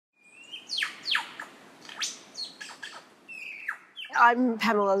I'm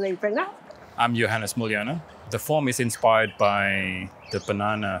Pamela Brenner. I'm Johannes Muljana. The form is inspired by the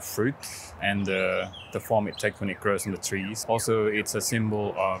banana fruit and the form it takes when it grows in the trees. Also, it's a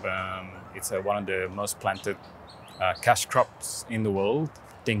symbol of, one of the most planted cash crops in the world.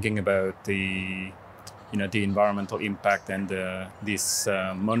 Thinking about the environmental impact and this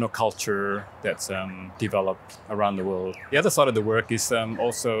monoculture that's developed around the world. The other side of the work is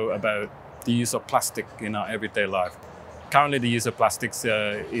also about the use of plastic in our everyday life. Currently, the use of plastics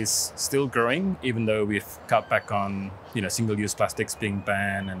is still growing, even though we've cut back on single-use plastics being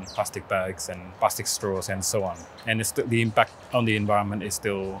banned and plastic bags and plastic straws and so on. And the impact on the environment is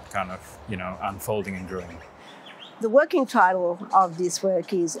still kind of unfolding and growing. The working title of this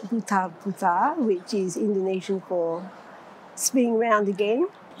work is Putar, which is Indonesian for spinning round again,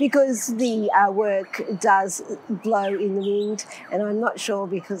 because the work does blow in the wind, and I'm not sure,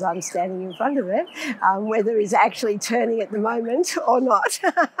 because I'm standing in front of it, whether it's actually turning at the moment or not.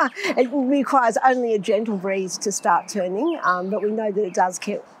 It requires only a gentle breeze to start turning, but we know that it does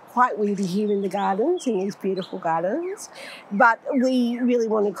get quite windy here in the gardens, in these beautiful gardens. But we really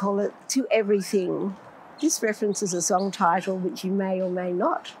want to call it To Everything. This references a song title which you may or may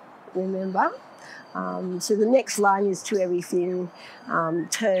not remember. So the next line is To Everything,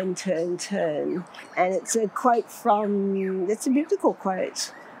 turn, turn, turn. And it's a quote it's a biblical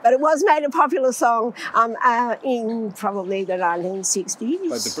quote. But it was made a popular song in probably the 1960s.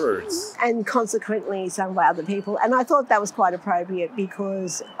 By the Birds. And consequently sung by other people. And I thought that was quite appropriate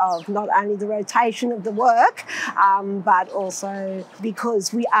because of not only the rotation of the work, but also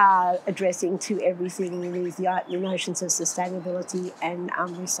because we are addressing to everything with the notions of sustainability and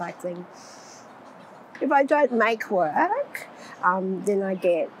recycling. If I don't make work, then I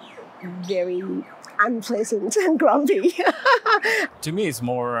get very unpleasant and grumpy. To me, it's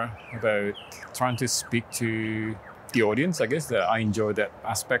more about trying to speak to the audience, I guess. That I enjoy that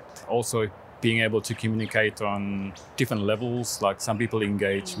aspect. Also, being able to communicate on different levels. Like some people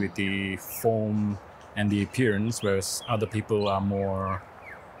engage with the form and the appearance, whereas other people are more,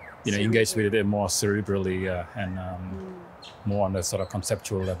 engaged with it more cerebrally and more on the sort of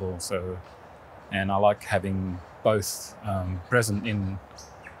conceptual level. And I like having both present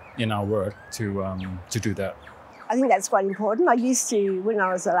in our work to do that. I think that's quite important. I used to, when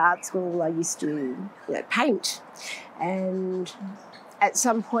I was at art school, I used to paint. And at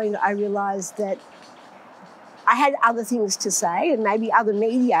some point I realised that I had other things to say, and maybe other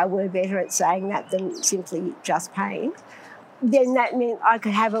media were better at saying that than simply just paint. Then that meant I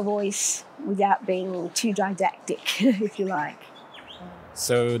could have a voice without being too didactic, if you like.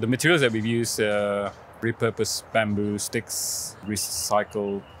 So the materials that we've used are repurposed bamboo sticks,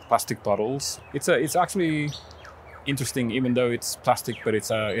 recycled plastic bottles. It's actually interesting, even though it's plastic, but it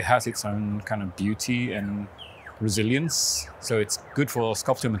has its own kind of beauty and resilience. So it's good for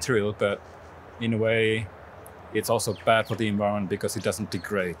sculpture material, but in a way, it's also bad for the environment because it doesn't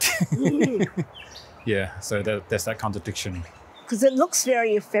degrade. Yeah, so there's that contradiction. Because it looks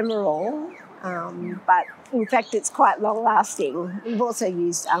very ephemeral, but in fact it's quite long-lasting. We've also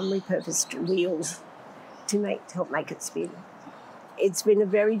used repurposed wheels to help make it spin. It's been a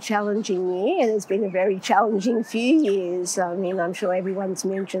very challenging year, and it's been a very challenging few years. I mean, I'm sure everyone's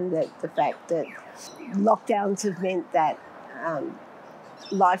mentioned that the fact that lockdowns have meant that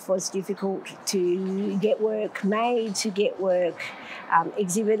life was difficult to get work made, to get work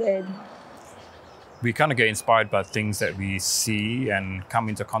exhibited. We kind of get inspired by things that we see and come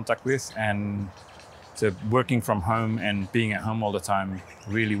into contact with, and so working from home and being at home all the time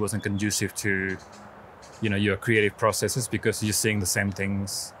really wasn't conducive to your creative processes, because you're seeing the same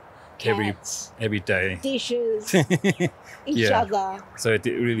things every day. Dishes, each other. So it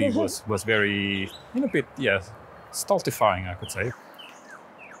really was very, a bit, stultifying, I could say.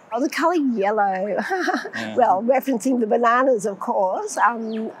 Oh, the colour yellow. Well, referencing the bananas, of course,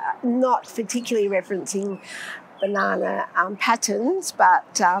 not particularly referencing banana patterns, but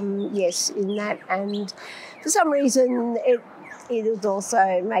yes, in that. And for some reason, it is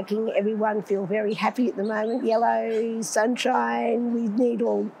also making everyone feel very happy at the moment. Yellow, sunshine, we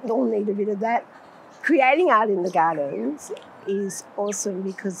all need a bit of that. Creating art in the gardens is awesome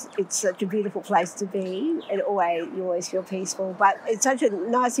because it's such a beautiful place to be. You always feel peaceful, but it's such a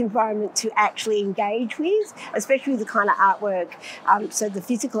nice environment to actually engage with, especially the kind of artwork. So the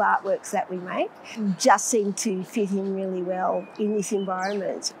physical artworks that we make just seem to fit in really well in this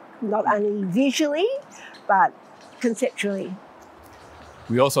environment, not only visually, but conceptually.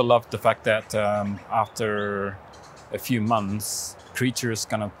 We also love the fact that after a few months, creatures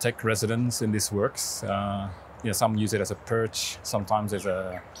kind of take residence in these works. Some use it as a perch, sometimes as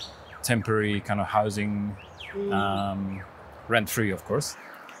a temporary kind of housing. rent-free, of course.